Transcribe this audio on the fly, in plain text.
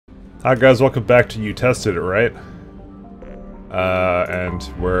Hi guys, welcome back to You Tested It, right? And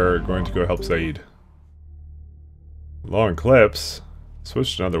we're going to go help Zaeed. Low on clips.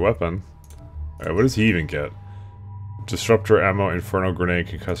 Switch to another weapon. Alright, what does he even get? Disruptor ammo, inferno grenade,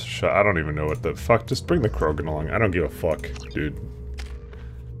 concussive shot. I don't even know what the fuck. Just bring the Krogan along. I don't give a fuck, dude.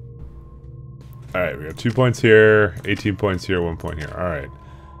 Alright, we got 2 points here, 18 points here, 1 point here. Alright.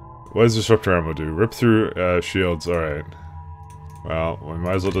 What does disruptor ammo do? Rip through shields. Alright. Well, we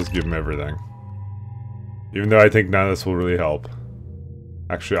might as well just give him everything. Even though I think none of this will really help.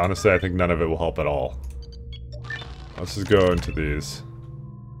 Actually, honestly, I think none of it will help at all. Let's just go into these.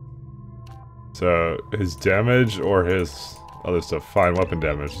 So, his damage or his other stuff? Fine, weapon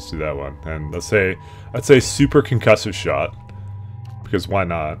damage. Let's do that one. And let's say super concussive shot. Because why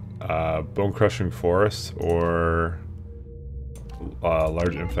not? Bone crushing force or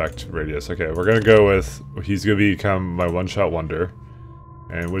large impact radius. Okay, we're gonna go with, he's gonna become my one-shot wonder.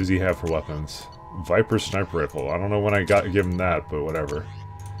 And what does he have for weapons? Viper sniper rifle. I don't know when I give him that, but whatever.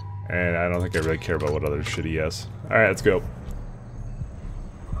 And I don't think I really care about what other shit he has. Alright, let's go.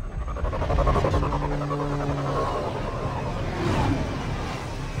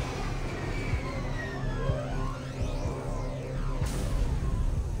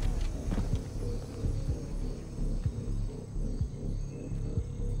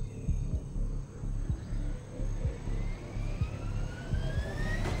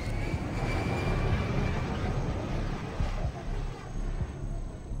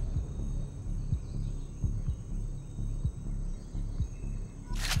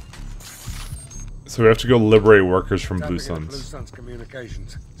 So we have to go liberate workers from Blue Suns. Blue Suns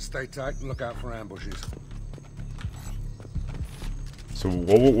communications. Stay tight and look out for ambushes. So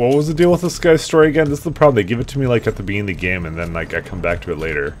what was the deal with this guy's story again? This is the problem. They give it to me like at the beginning of the game, and then like I come back to it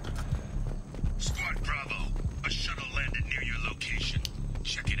later. Squad Bravo, a shuttle landed near your location.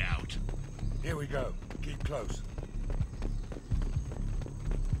 Check it out. Here we go. Keep close.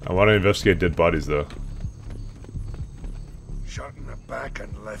 I want to investigate dead bodies though. Shot in the back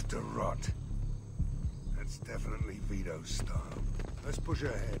and left to rot. That's definitely Vito's style. Let's push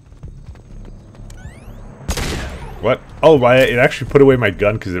ahead. What? Oh, it actually put away my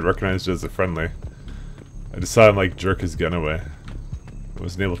gun because it recognized it as a friendly. I just saw him like jerk his gun away. I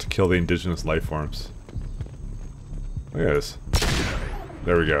wasn't able to kill the indigenous life forms. Look at this.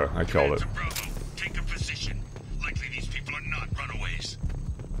 There we go. I killed it. Bravo, take a position. Likely these people are not runaways.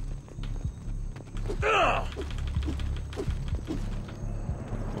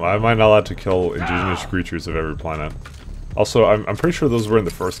 Why am I not allowed to kill indigenous creatures of every planet? Also, I'm pretty sure those were in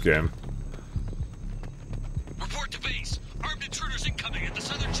the first game. Report to base. Armed intruders incoming at the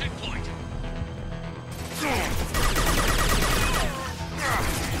southern checkpoint.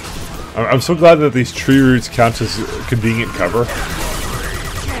 I'm so glad that these tree roots count as convenient cover.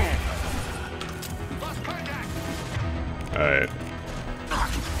 Alright.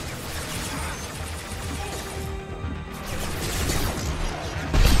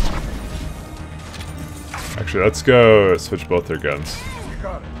 Actually, let's go switch both their guns. You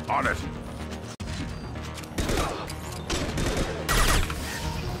got it. On it.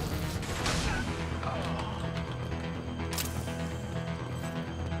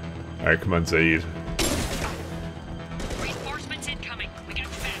 Alright, come on, Zaeed. Reinforcements incoming. We got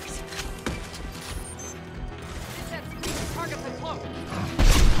facts. Targets are close.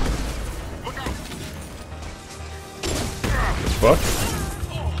 Look out. Fuck.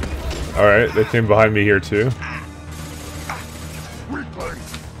 Alright, they came behind me here too.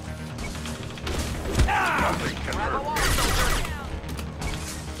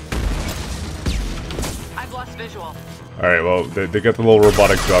 I've lost visual. Alright, well, they got the little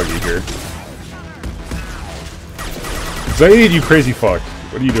robotic doggy here. Zaeed, you crazy fuck.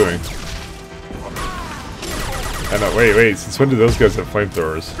 What are you doing? I know, wait, since when do those guys have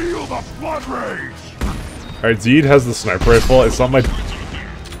flamethrowers? Feel the flood rage. Alright, Zaeed has the sniper rifle. It's not my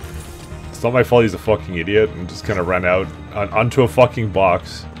fault he's a fucking idiot and just kind of ran out onto a fucking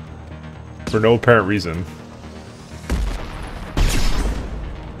box for no apparent reason.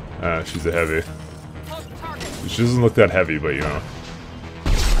 She's a heavy. She doesn't look that heavy, but you know.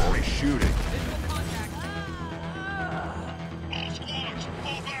 Already shooting. All squads,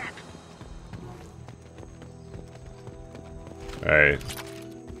 fall back. Alright.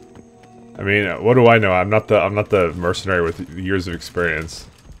 I mean, what do I know? I'm not the mercenary with years of experience.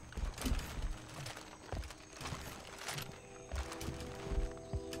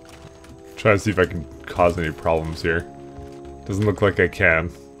 Trying to see if I can cause any problems here. Doesn't look like I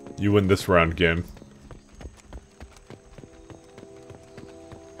can. You win this round, game.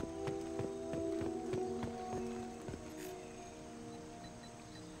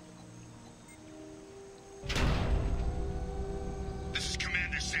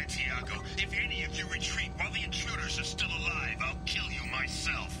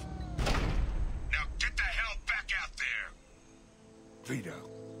 Vito.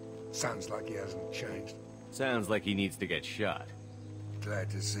 Sounds like he hasn't changed. Sounds like he needs to get shot. Glad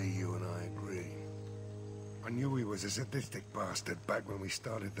to see you and I agree. I knew he was a sadistic bastard back when we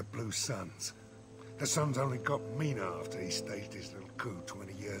started the Blue Suns. The Suns only got meaner after he staged his little coup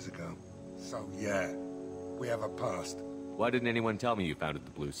 20 years ago. So yeah, we have a past. Why didn't anyone tell me you founded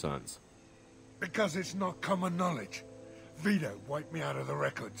the Blue Suns? Because it's not common knowledge. Vito wiped me out of the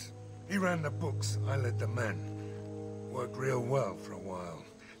records. He ran the books, I led the men. Worked real well for a while.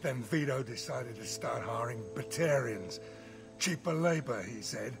 Then Vito decided to start hiring Batarians. Cheaper labor, he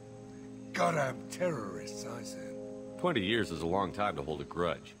said. Goddamn terrorists, I said. 20 years is a long time to hold a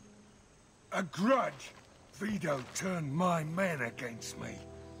grudge. A grudge? Vito turned my men against me.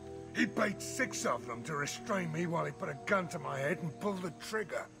 He paid 6 of them to restrain me while he put a gun to my head and pulled the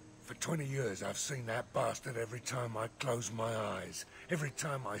trigger. For 20 years, I've seen that bastard every time I closed my eyes. Every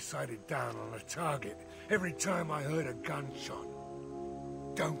time I sighted down on a target. Every time I heard a gunshot.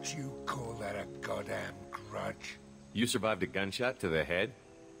 Don't you call that a goddamn grudge? You survived a gunshot to the head?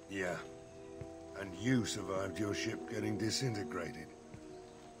 Yeah. And you survived your ship getting disintegrated.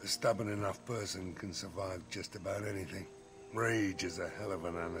 A stubborn enough person can survive just about anything. Rage is a hell of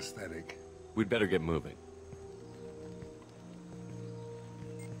an anesthetic. We'd better get moving.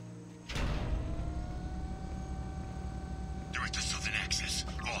 Direct to southern access.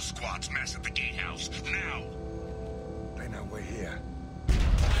 All squads mass at the gatehouse. Now! They know we're here.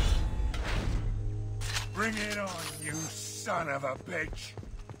 Bring it on, you son of a bitch!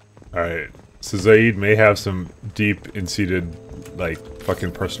 Alright, so Zaeed may have some deep and seated, like,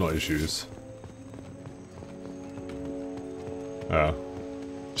 fucking personal issues.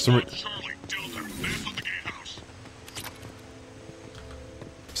 Charlie, Delta, mass at the gatehouse.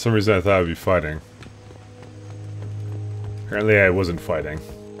 For some reason I thought I'd be fighting. Apparently I wasn't fighting.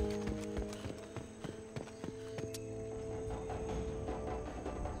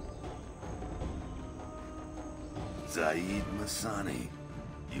 Zaeed Masani,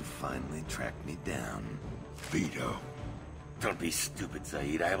 you finally tracked me down. Vito. Don't be stupid,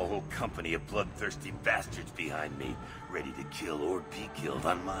 Zaeed. I have a whole company of bloodthirsty bastards behind me, ready to kill or be killed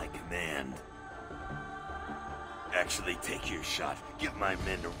on my command. Actually, take your shot. Give my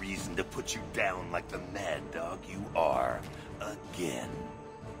men a reason to put you down like the mad dog you are. Again.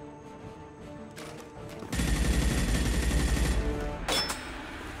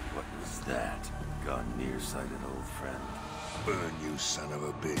 What was that? Gone nearsighted, old friend. Burn, you son of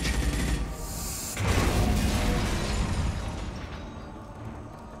a bitch.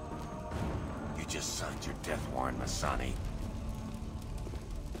 You just signed your death warrant, Masani.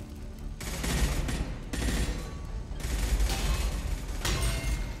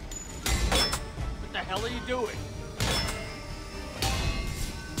 What the hell are you doing?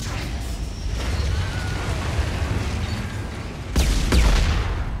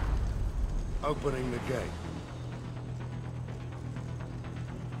 Opening the gate.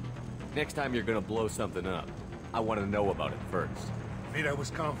 Next time you're gonna blow something up, I want to know about it first. Vito was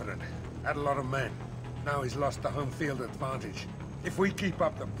confident. Had a lot of men. Now he's lost the home field advantage. If we keep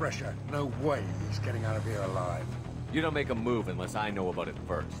up the pressure, no way he's getting out of here alive. You don't make a move unless I know about it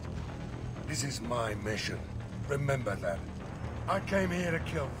first. This is my mission. Remember that. I came here to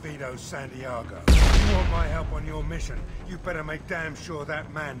kill Vito Santiago. If you want my help on your mission, you better make damn sure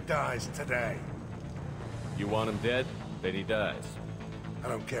that man dies today. You want him dead? Then he dies. I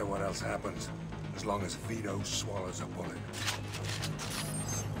don't care what else happens, as long as Vito swallows a bullet.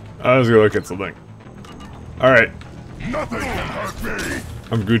 I was gonna look at something. Alright, Nothing can hurt me!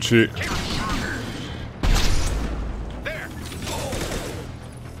 I'm Gucci. There!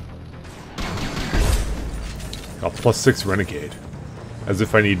 Got +6 Renegade. As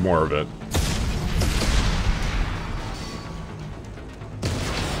if I need more of it.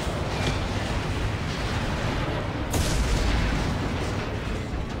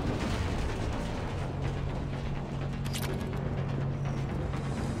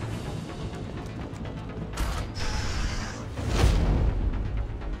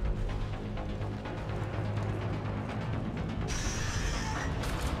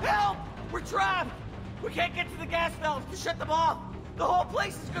 Help! We're trapped! We can't get to the gas valves to shut them off! The whole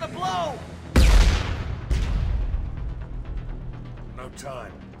place is gonna blow! No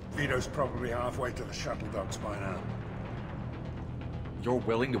time. Vito's probably halfway to the shuttle docks by now. You're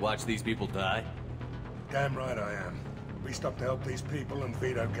willing to watch these people die? Damn right I am. We stop to help these people and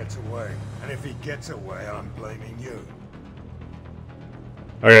Vito gets away. And if he gets away, I'm blaming you.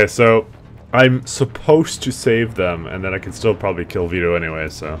 Okay, so I'm supposed to save them, and then I can still probably kill Vito anyway,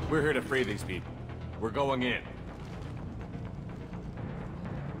 so. We're here to free these people. We're going in.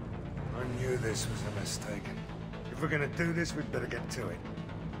 I knew this was a mistake. If If we're gonna do this, we'd better get to it.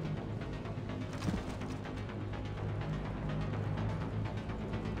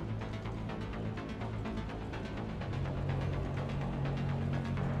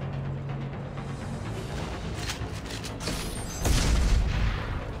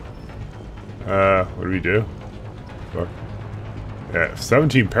 What do we do? Fuck. Yeah,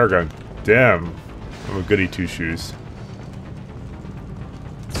 17 Paragon. Damn. I'm a goody two shoes.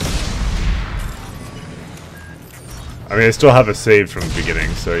 I mean, I still have it saved from the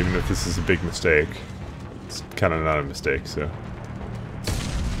beginning, so even if this is a big mistake, it's kind of not a mistake, so.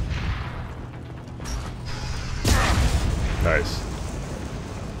 Nice.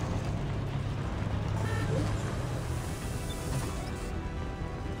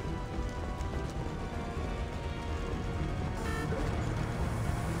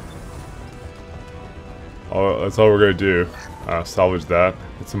 Oh, that's all we're gonna do. Salvage that.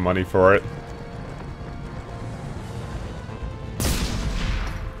 Get some money for it.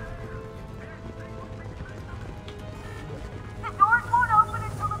 The doors won't open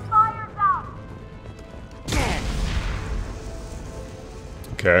until the fire's out.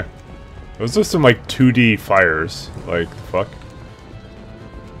 Okay. Those are some like 2D fires. Like, fuck.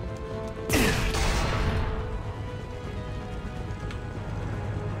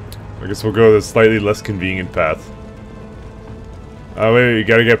 I guess we'll go the slightly less convenient path. Oh wait, you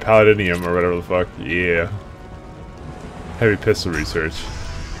gotta get Paladinium or whatever the fuck. Yeah. Heavy pistol research.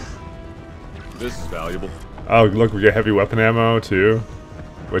 This is valuable. Oh look, we get heavy weapon ammo too.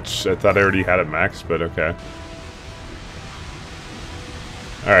 Which I thought I already had it maxed, but okay.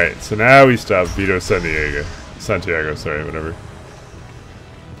 Alright, so now we stop Vito Santiago, sorry, whatever.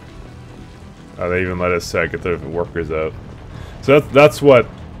 Oh, they even let us get the workers out. So that's what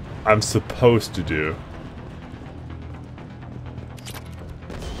I'm supposed to do.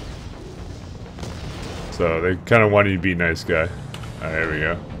 So they kind of want you to be a nice guy. Alright, here we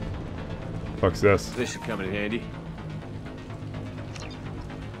go. Fuck's this? This should come in handy.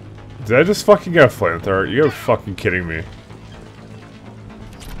 Did I just fucking get a flamethrower? You're fucking kidding me.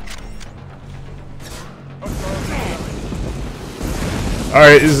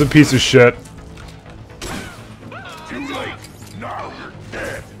 Alright, this is a piece of shit. Too late. Now you're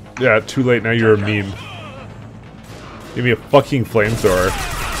dead. Yeah, too late, now you're a meme. Give me a fucking flamethrower.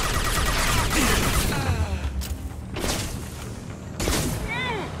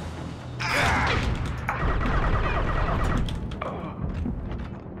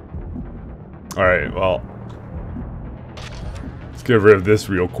 Alright, well. Let's get rid of this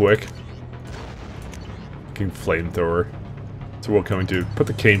real quick. Fucking flamethrower. That's what we're coming to. Put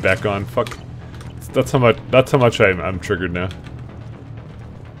the cane back on. Fuck. That's how much I'm triggered now.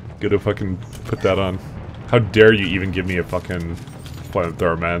 Gotta fucking put that on. How dare you even give me a fucking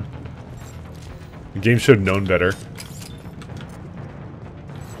flamethrower, man. The game should have known better.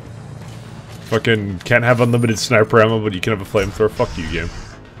 Fucking can't have unlimited sniper ammo, but you can have a flamethrower. Fuck you, game.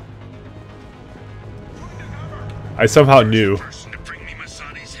 I somehow knew. Person to bring me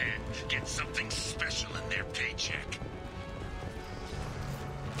Masani's head. Get something special in their paycheck.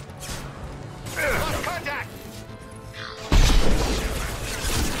 Contact!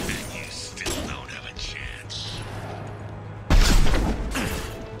 And you still don't have a chance.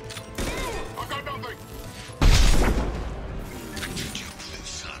 I got nothing. I took your blue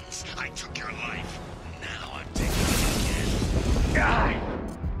sons. I took your life. Now I'm taking it again.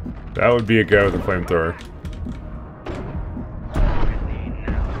 That would be a guy with a flamethrower.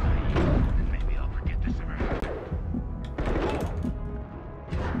 Maybe I'll forget this ever.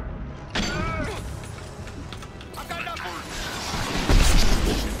 I got nothing.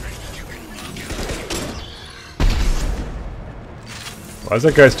 Why is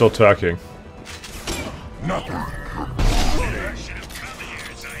that guy still talking? Nothing. You should have come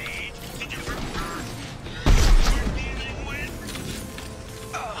here, Zaeed. Did you forget who you're dealing with?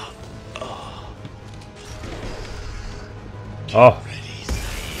 Oh. Ready,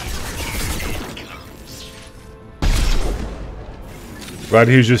 Zaeed. Here it comes. Glad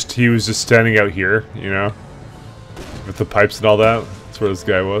he was just standing out here, you know? With the pipes and all that. That's where this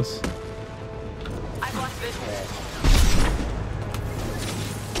guy was. I've lost visual.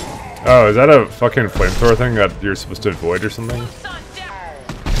 Oh, is that a fucking flamethrower thing that you're supposed to avoid or something? Son, down.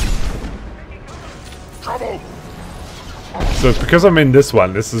 Trouble. So because I'm in this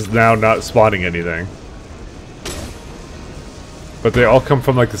one, this is now not spawning anything. But they all come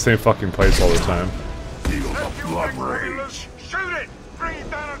from like the same fucking place all the time. Feel the blood rage. Shoot it. Bring it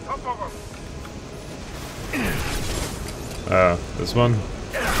down on top of him. This one?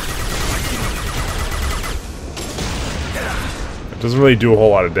 It doesn't really do a whole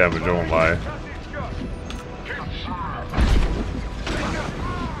lot of damage, I won't lie.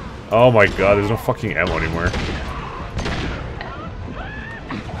 Oh my god, there's no fucking ammo anymore.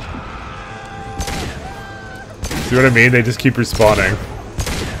 See what I mean? They just keep respawning.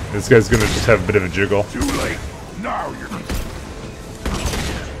 This guy's gonna just have a bit of a jiggle. Too late. Now you're...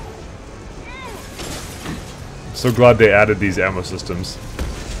 I'm so glad they added these ammo systems.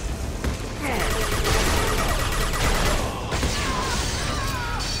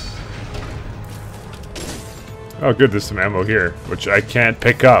 Oh good, there's some ammo here, which I can't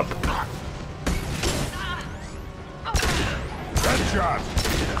pick up. Headshot.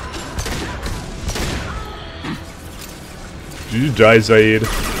 Did you die, Zaeed?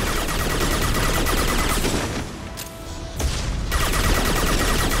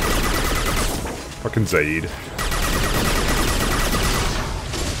 Fucking Zaeed.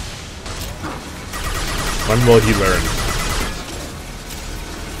 When will he learn?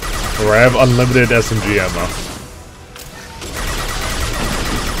 Or I have unlimited SMG ammo.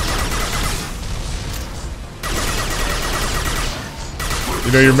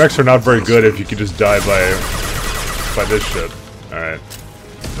 You know, your mechs are not very good if you can just die by this shit. Alright.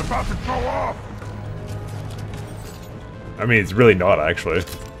 It's about to go off. I mean, it's really not, actually.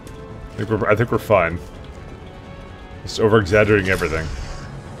 I think we're fine. Just over-exaggerating everything.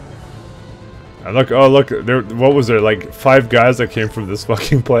 And look, oh look, there, what was there, like 5 guys that came from this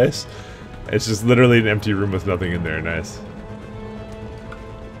fucking place? It's just literally an empty room with nothing in there, nice.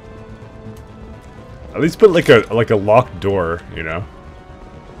 At least put like a locked door, you know?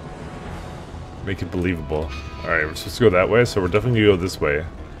 Make it believable. Alright, we're supposed to go that way, so we're definitely gonna go this way.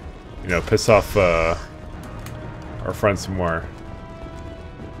 You know, piss off our friends some more.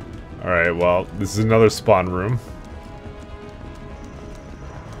 Alright, well, this is another spawn room.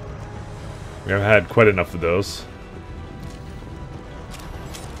 We have had quite enough of those.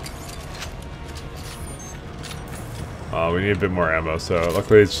 We need a bit more ammo, so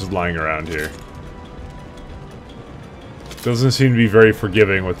luckily it's just lying around here. Doesn't seem to be very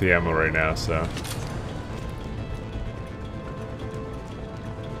forgiving with the ammo right now, so...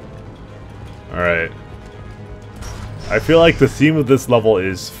 Alright. I feel like the theme of this level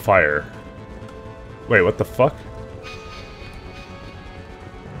is fire. Wait, what the fuck?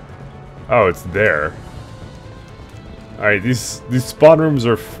 Oh, it's there. Alright, these spawn rooms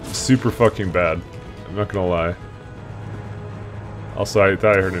are super fucking bad. I'm not gonna lie. Also, I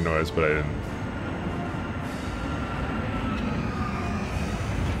thought I heard a noise, but I didn't.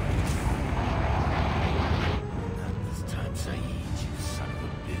 This time, Zaeed, you son of a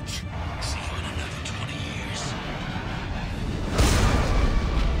bitch. See you in another 20 years.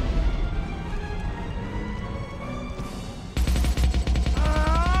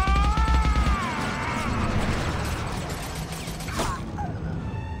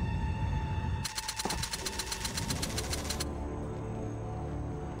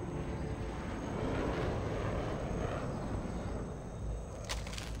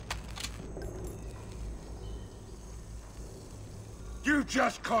 You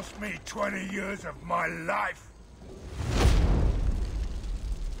just cost me 20 years of my life.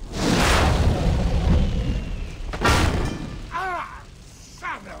 Ah,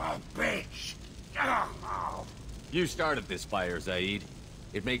 son of a bitch. Oh. You started this fire, Zaeed.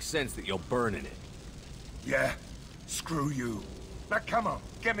 It makes sense that you'll burn in it. Yeah, screw you. Now come on,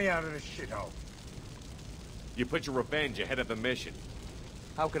 get me out of this shithole. You put your revenge ahead of the mission.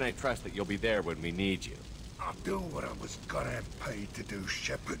 How can I trust that you'll be there when we need you? I'll do what I was goddamn paid to do,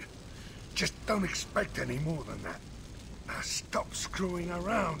 Shepard. Just don't expect any more than that. Now stop screwing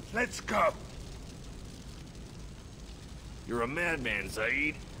around. Let's go. You're a madman,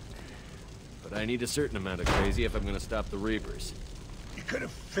 Zaeed. But I need a certain amount of crazy if I'm gonna stop the Reapers. You could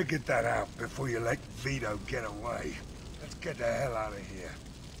have figured that out before you let Vito get away. Let's get the hell out of here.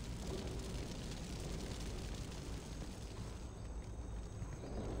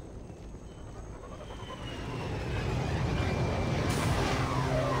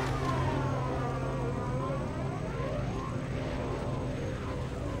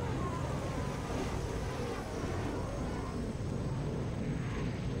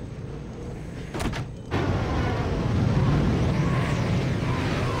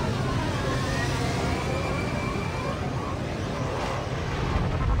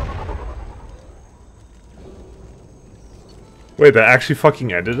 Wait, that actually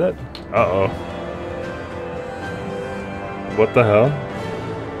fucking ended it? Uh-oh. What the hell?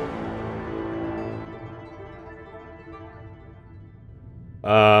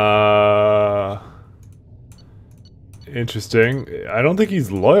 Interesting. I don't think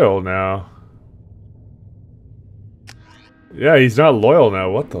he's loyal now. Yeah, he's not loyal now.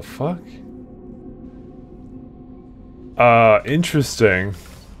 What the fuck? Interesting.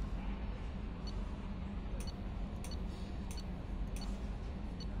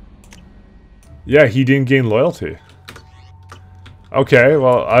 Yeah, he didn't gain loyalty. Okay,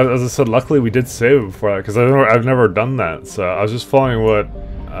 well, as I said, luckily we did save before that, because I've never done that, so I was just following what,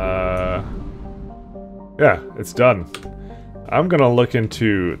 yeah, it's done. I'm gonna look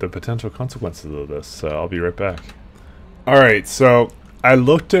into the potential consequences of this, so I'll be right back. Alright, so I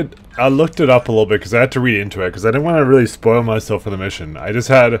looked it up a little bit, because I had to read into it, because I didn't want to really spoil myself for the mission. I just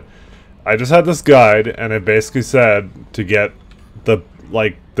had this guide, and it basically said to get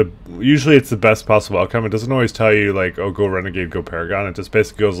usually it's the best possible outcome. It doesn't always tell you like, oh, go Renegade, go Paragon. It just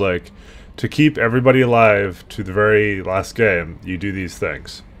basically goes like, to keep everybody alive to the very last game, you do these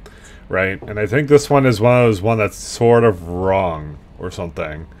things, right? And I think this one is one that's sort of wrong or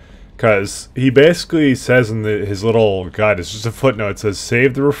something, because he basically says in his little guide, it's just a footnote, it says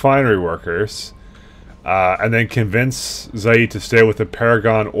save the refinery workers, and then convince Zaeed to stay with the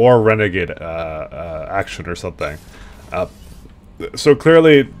Paragon or Renegade action or something. So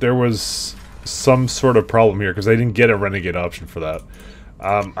clearly there was some sort of problem here, because I didn't get a Renegade option for that.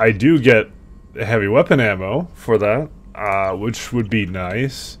 I do get heavy weapon ammo for that, which would be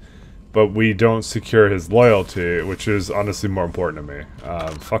nice, but we don't secure his loyalty, which is honestly more important to me.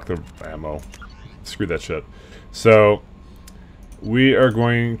 Fuck the ammo. Screw that shit. So we are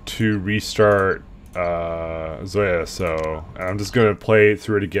going to restart Zoya, so I'm just going to play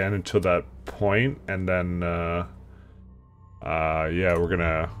through it again until that point, and then yeah, we're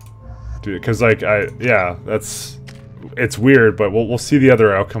gonna do it, because like yeah, it's weird, but we'll see the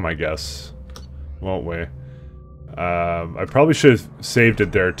other outcome, I guess, won't we? I probably should have saved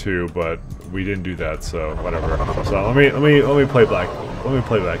it there too, but we didn't do that, so whatever. So let me play back. Let me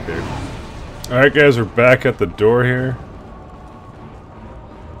play back, dude. All right, guys, we're back at the door here.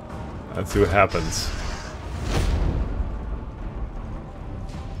 Let's see what happens.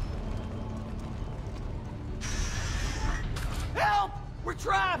 We're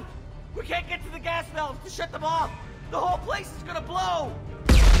trapped! We can't get to the gas valves to shut them off! The whole place is gonna blow!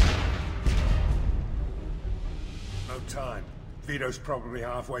 No time. Vito's probably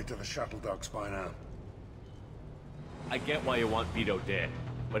halfway to the shuttle docks by now. I get why you want Vito dead,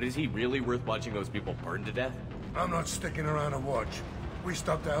 but is he really worth watching those people burn to death? I'm not sticking around to watch. We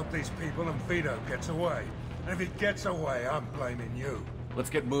stop to help these people and Vito gets away. And if he gets away, I'm blaming you. Let's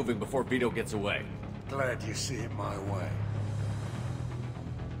get moving before Vito gets away. Glad you see it my way.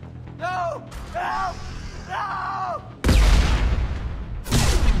 No! Help! No!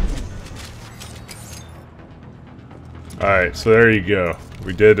 Alright, so there you go.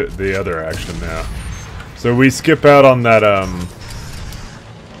 We did the other action now. So we skip out on that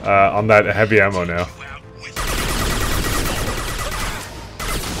heavy ammo now.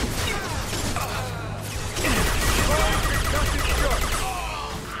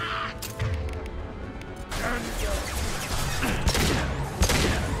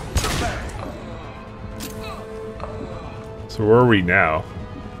 So where are we now?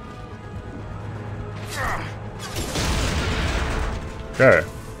 Okay.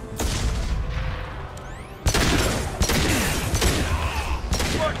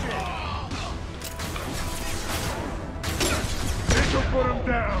 Put him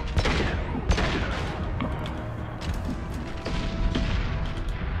down.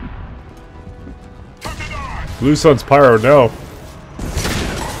 Blue Sun's Pyro, no.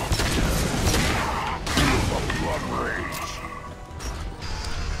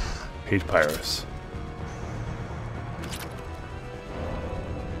 Hate Pyros.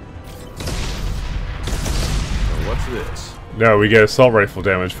 What's this? No, we get assault rifle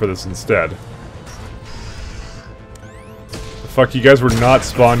damage for this instead. The fuck, you guys were not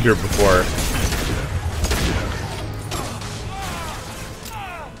spawned here before.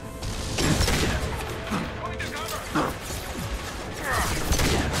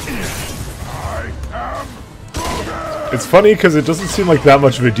 It's funny because it doesn't seem like that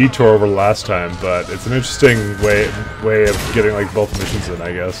much of a detour over last time, but it's an interesting way of getting like both missions in,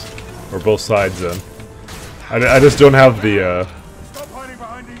 I guess, or both sides in. I just don't have the Stop hiding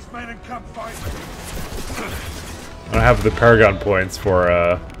behind these men and come fight. I don't have the Paragon points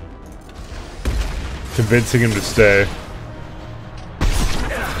for convincing him to stay.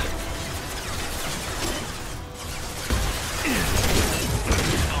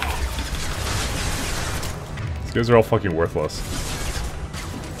 These guys are all fucking worthless.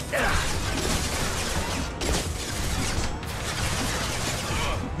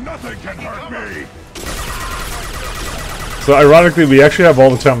 Nothing can hurt me. So ironically, we actually have all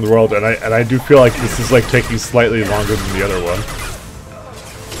the time in the world, and I do feel like this is like taking slightly longer than the other one.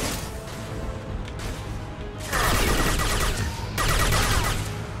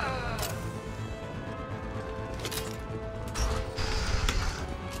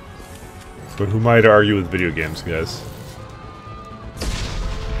 But who might argue with video games, guys?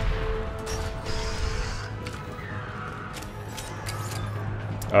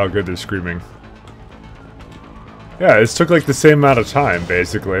 Oh, good, they're screaming. Yeah, it took like the same amount of time,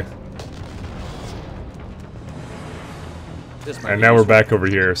 basically. And now we're back over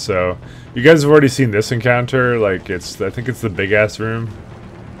here, so... You guys have already seen this encounter, like, I think it's the big-ass room.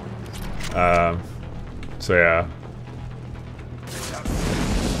 So yeah.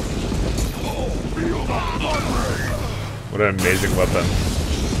 What an amazing weapon.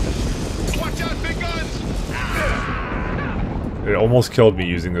 Watch out, big guns! It almost killed me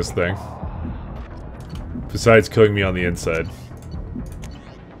using this thing. Besides killing me on the inside.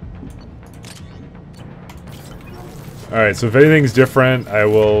 Alright, so if anything's different, I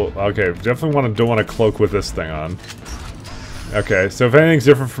will... Okay, definitely don't want to cloak with this thing on. Okay, so if anything's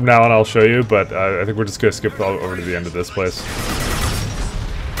different from now on, I'll show you, but I think we're just going to skip over to the end of this place.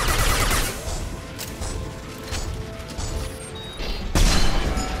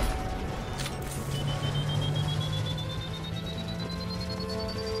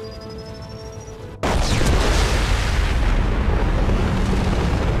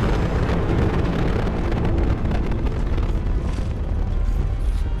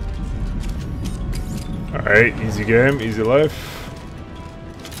 Alright, easy game, easy life.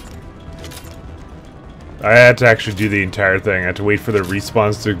 I had to actually do the entire thing. I had to wait for the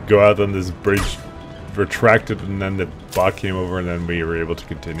respawns to go out, then this bridge retracted, and then the bot came over, and then we were able to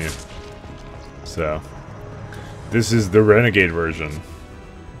continue. So, this is the Renegade version,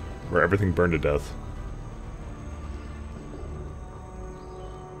 where everything burned to death.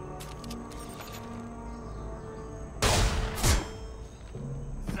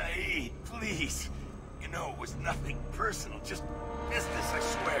 Zaeed, please. You know it was nothing personal, just business, I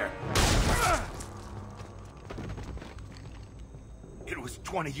swear. It was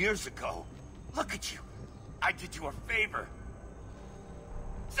 20 years ago. Look at you. I did you a favor.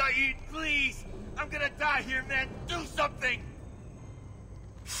 Zaeed, please! I'm gonna die here, man! Do something!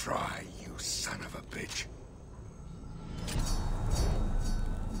 Try, you son of a bitch.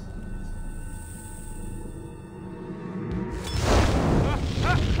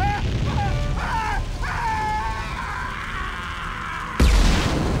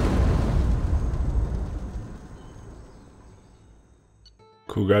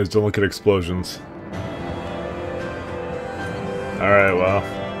 Cool guys, don't look at explosions. Alright, well.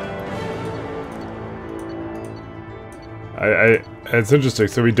 It's interesting,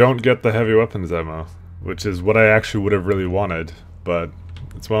 so we don't get the heavy weapons ammo, which is what I actually would have really wanted, but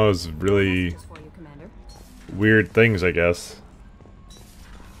it's one of those really weird things, I guess.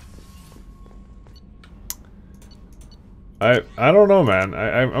 I don't know, man.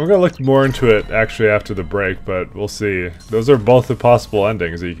 I'm gonna look more into it actually after the break, but we'll see. Those are both the possible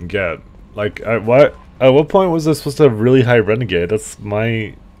endings that you can get. Like, at what point was I supposed to have really high renegade? That's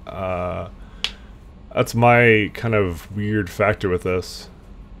my kind of weird factor with this.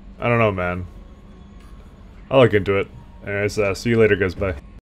 I don't know, man. I'll look into it. Anyways, see you later, guys. Bye.